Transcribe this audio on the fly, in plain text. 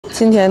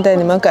今天带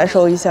你们感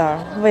受一下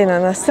渭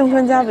南的香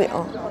椿夹饼、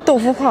豆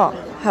腐泡，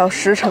还有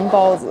时辰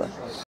包子。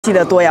记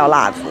得多要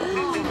辣子，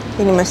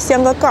给你们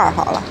掀个盖儿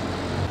好了。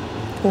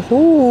哦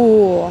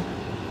呼！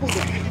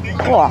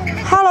哇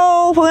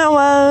 ，Hello， 朋友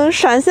们，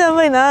陕县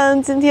渭南，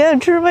今天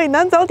吃渭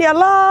南早点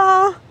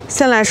啦！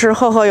先来吃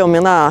赫赫有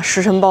名的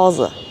时辰包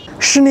子，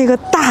是那个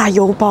大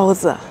油包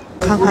子。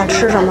看看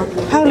吃什么，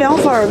还有凉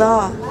粉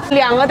的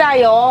，2个大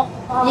油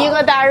，1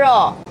个大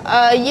肉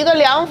，1个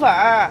凉粉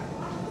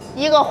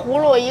，1个葫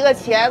芦，1个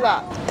茄子。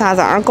大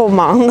早上够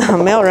忙的，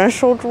没有人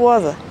收桌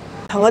子，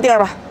腾个地儿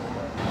吧。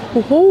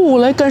哦吼，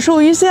来感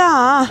受一下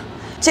啊！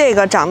这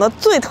个长得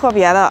最特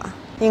别的，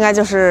应该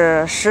就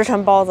是时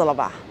辰包子了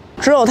吧？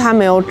只有它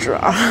没有褶。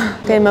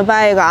给你们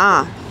掰一个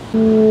啊！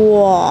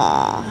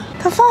哇，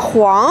它发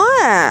黄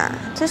哎，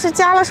这是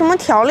加了什么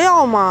调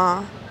料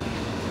吗？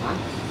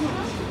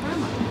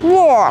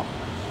哇，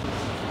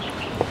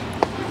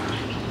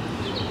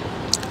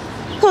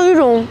它有一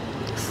种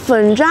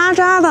粉渣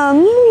渣的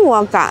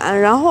糯感，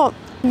然后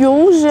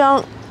油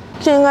香，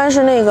这应该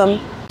是那个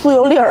猪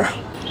油粒儿。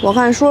我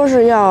看说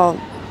是要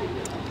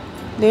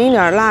淋一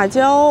点辣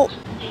椒，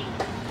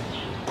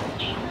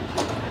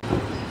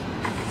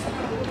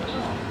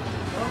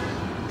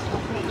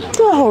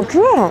这好吃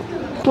啊！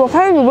我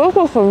还以为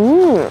会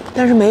很腻，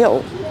但是没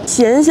有，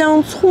咸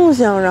香、葱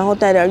香，然后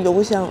带点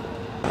油香，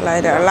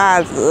来点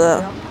辣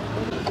子。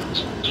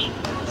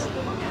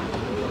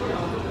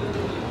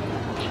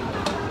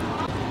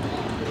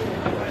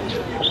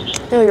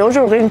那个油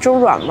就是给你蒸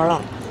软巴了，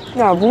一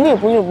点不腻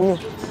不腻不腻，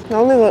然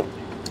后那个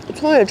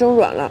葱也蒸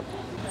软了，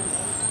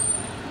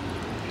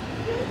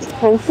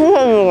好吃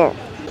啊！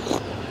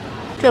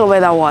这个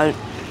味道我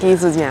第一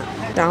次见，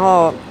然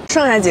后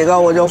剩下几个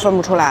我就分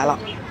不出来了。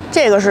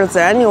这个是孜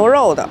然牛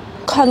肉的，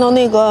看到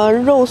那个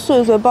肉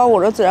碎碎包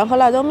裹着孜然和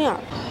辣椒面，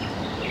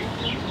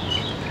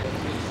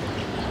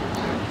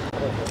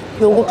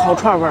有股烤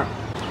串味儿。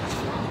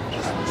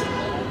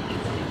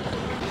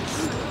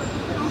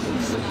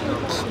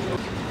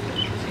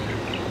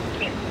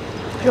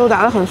肉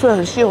打得很碎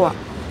很细滑，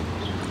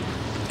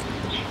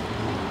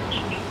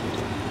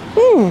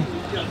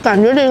感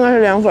觉这应该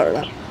是凉粉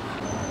的。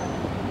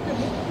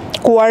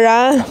果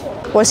然，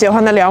我喜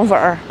欢的凉粉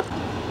儿。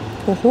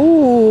呼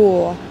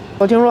呼，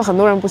我听说很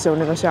多人不喜欢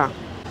这个馅儿，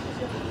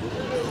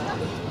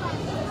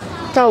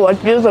但我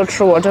第一次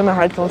吃，我真的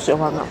还挺喜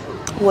欢的。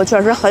我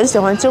确实很喜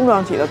欢晶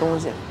状体的东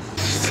西。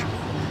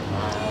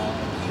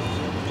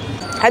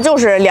它就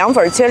是凉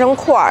粉切成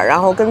块儿，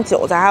然后跟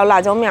韭菜还有辣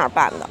椒面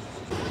拌的。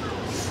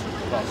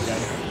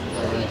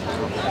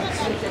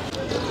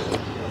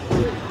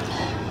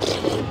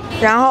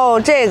然后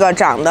这个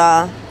长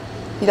得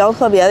比较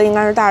特别的应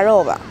该是大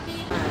肉吧，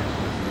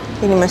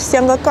给你们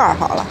掀个盖儿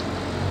好了，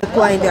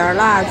灌一点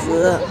辣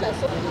子，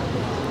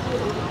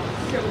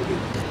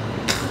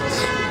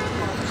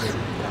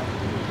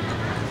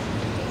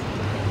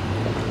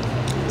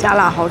加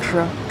辣好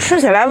吃，吃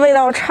起来味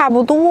道差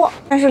不多，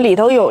但是里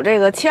头有这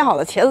个切好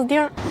的茄子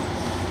丁儿，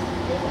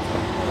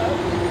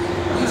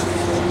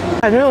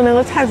感觉有那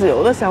个菜籽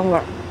油的香味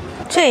儿。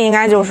这应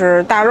该就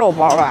是大肉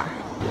包吧？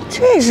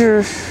这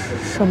是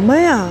什么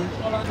呀？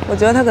我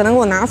觉得他可能给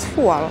我拿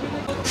错了。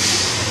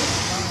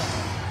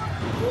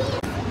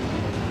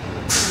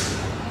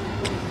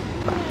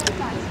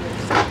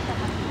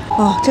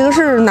哦，这个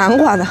是南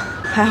瓜的，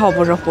还好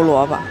不是胡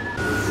萝卜。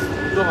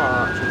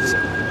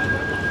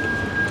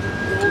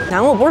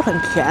南瓜不是很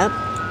甜，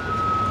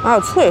还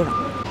有脆上。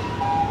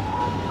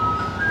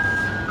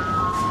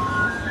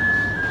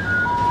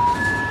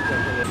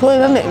所以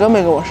他哪个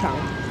没给我上？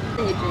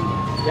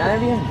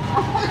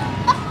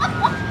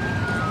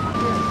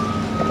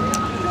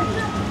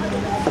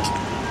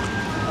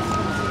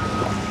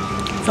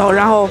走，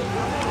然后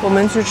我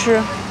们去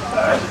吃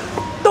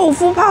豆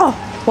腐泡。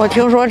我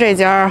听说这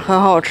家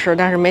很好吃，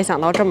但是没想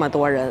到这么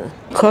多人。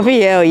隔壁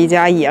也有一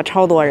家，也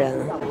超多人。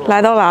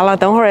来都来了，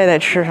等会儿也得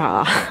吃上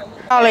啊。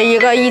到了一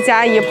个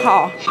1+1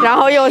泡，然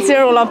后又进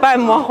入了掰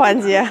馍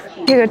环节。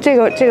这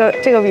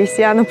个比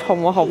西安的泡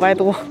馍好掰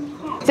多。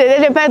姐姐，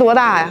这掰多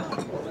大呀？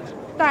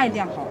大一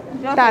点好，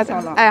不要大太小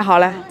了。哎，好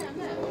嘞，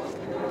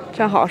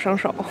真好省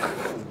手。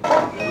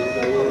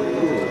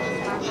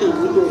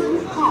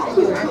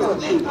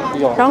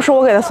然后是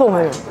我给他送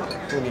回去。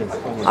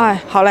哎，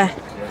好嘞。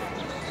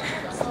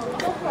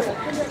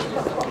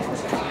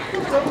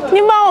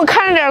您帮我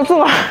看着点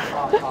做，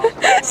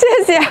谢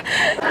谢。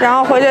然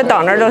后回去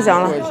等着就行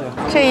了。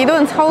这一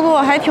顿操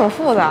作还挺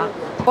复杂，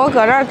我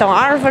搁这儿等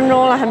20分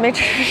钟了，还没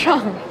吃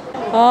上。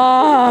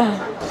啊，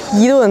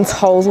一顿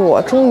操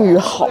作终于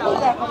好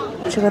了。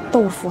这个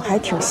豆腐还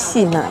挺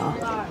细嫩啊。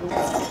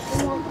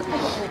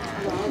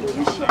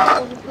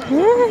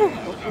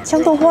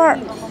香豆花儿。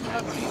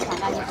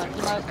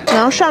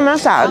然后上面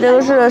撒的这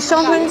个是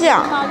香椿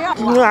酱，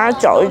你把它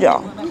搅一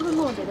搅，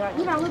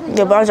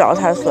也不要搅得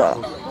太碎了。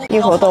一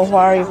口豆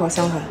花，一口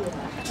香椿。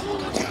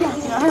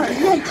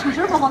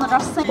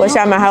我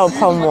下面还有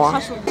泡馍。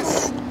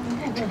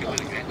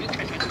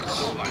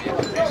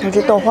我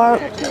这豆花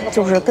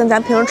就是跟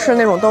咱平时吃的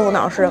那种豆腐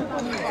脑是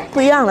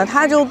不一样的，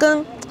它就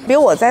跟比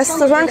我在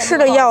四川吃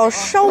的要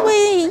稍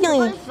微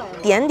硬一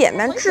点点，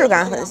但质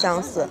感很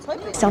相似。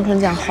香椿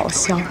酱好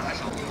香，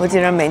我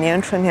记着每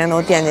年春天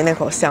都惦记那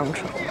口香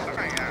椿。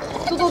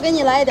多多给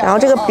你来一点。然后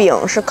这个饼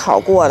是烤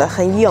过的，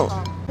很硬，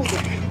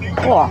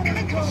哇，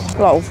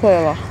老脆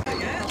了。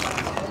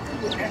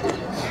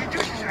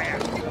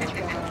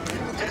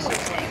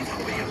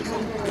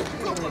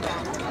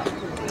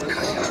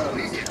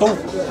哦，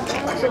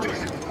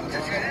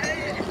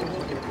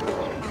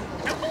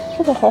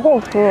这个好好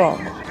吃啊！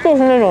就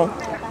是那种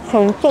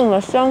很重的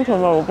香椿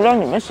味，我不知道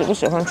你们喜不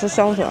喜欢吃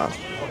香椿啊，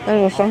但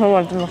这个香椿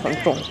味真的很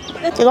重。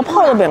这个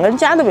泡的饼跟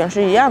夹的饼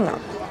是一样的，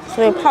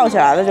所以泡起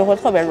来的就会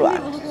特别软，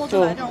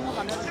就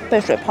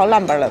被水泡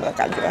烂巴了的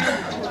感觉。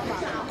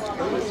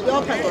不要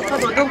看多，多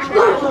都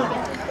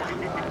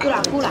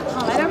够了，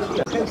好来点。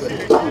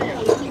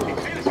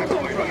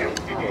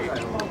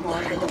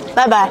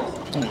拜拜。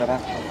拜拜。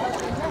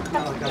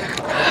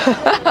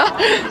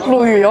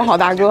陆羽有好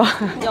大哥。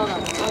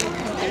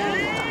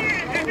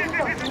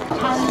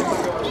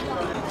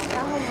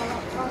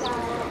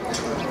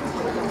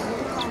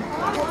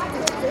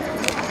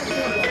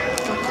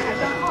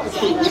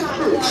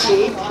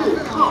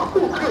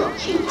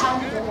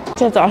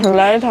这早上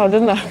来一套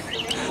真的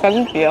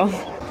很顶，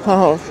很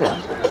好吃。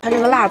它这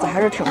个辣子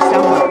还是挺香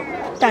的，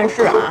但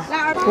是啊，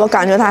我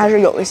感觉它还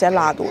是有一些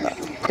辣度的，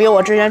比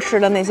我之前吃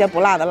的那些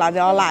不辣的辣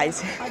椒要辣一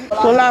些。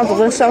这辣子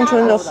跟香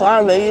椿就合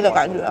二为一的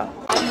感觉。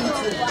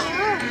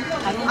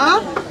啊？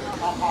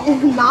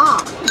拿？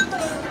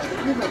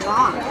你会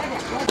拿？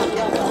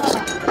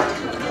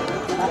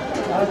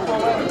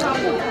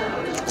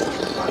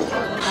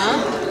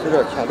有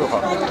点甜就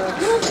好。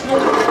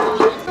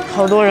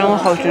好多人，我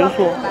好局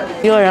促，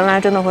一个人来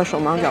真的会手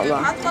忙脚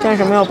乱，但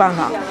是没有办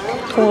法，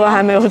通哥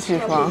还没有起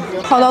床，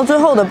泡到最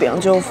后的饼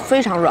就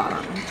非常软了，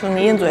就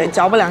你一嘴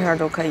嚼吧两下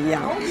就可以咽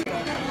了。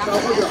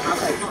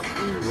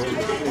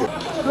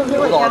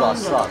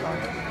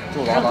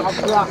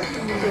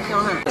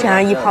这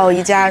样一泡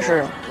一加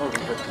是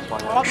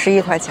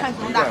11块钱，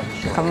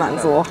很满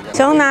足。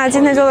行，那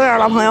今天就到这儿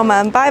了，朋友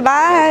们，拜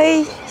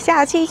拜，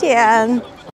下期见。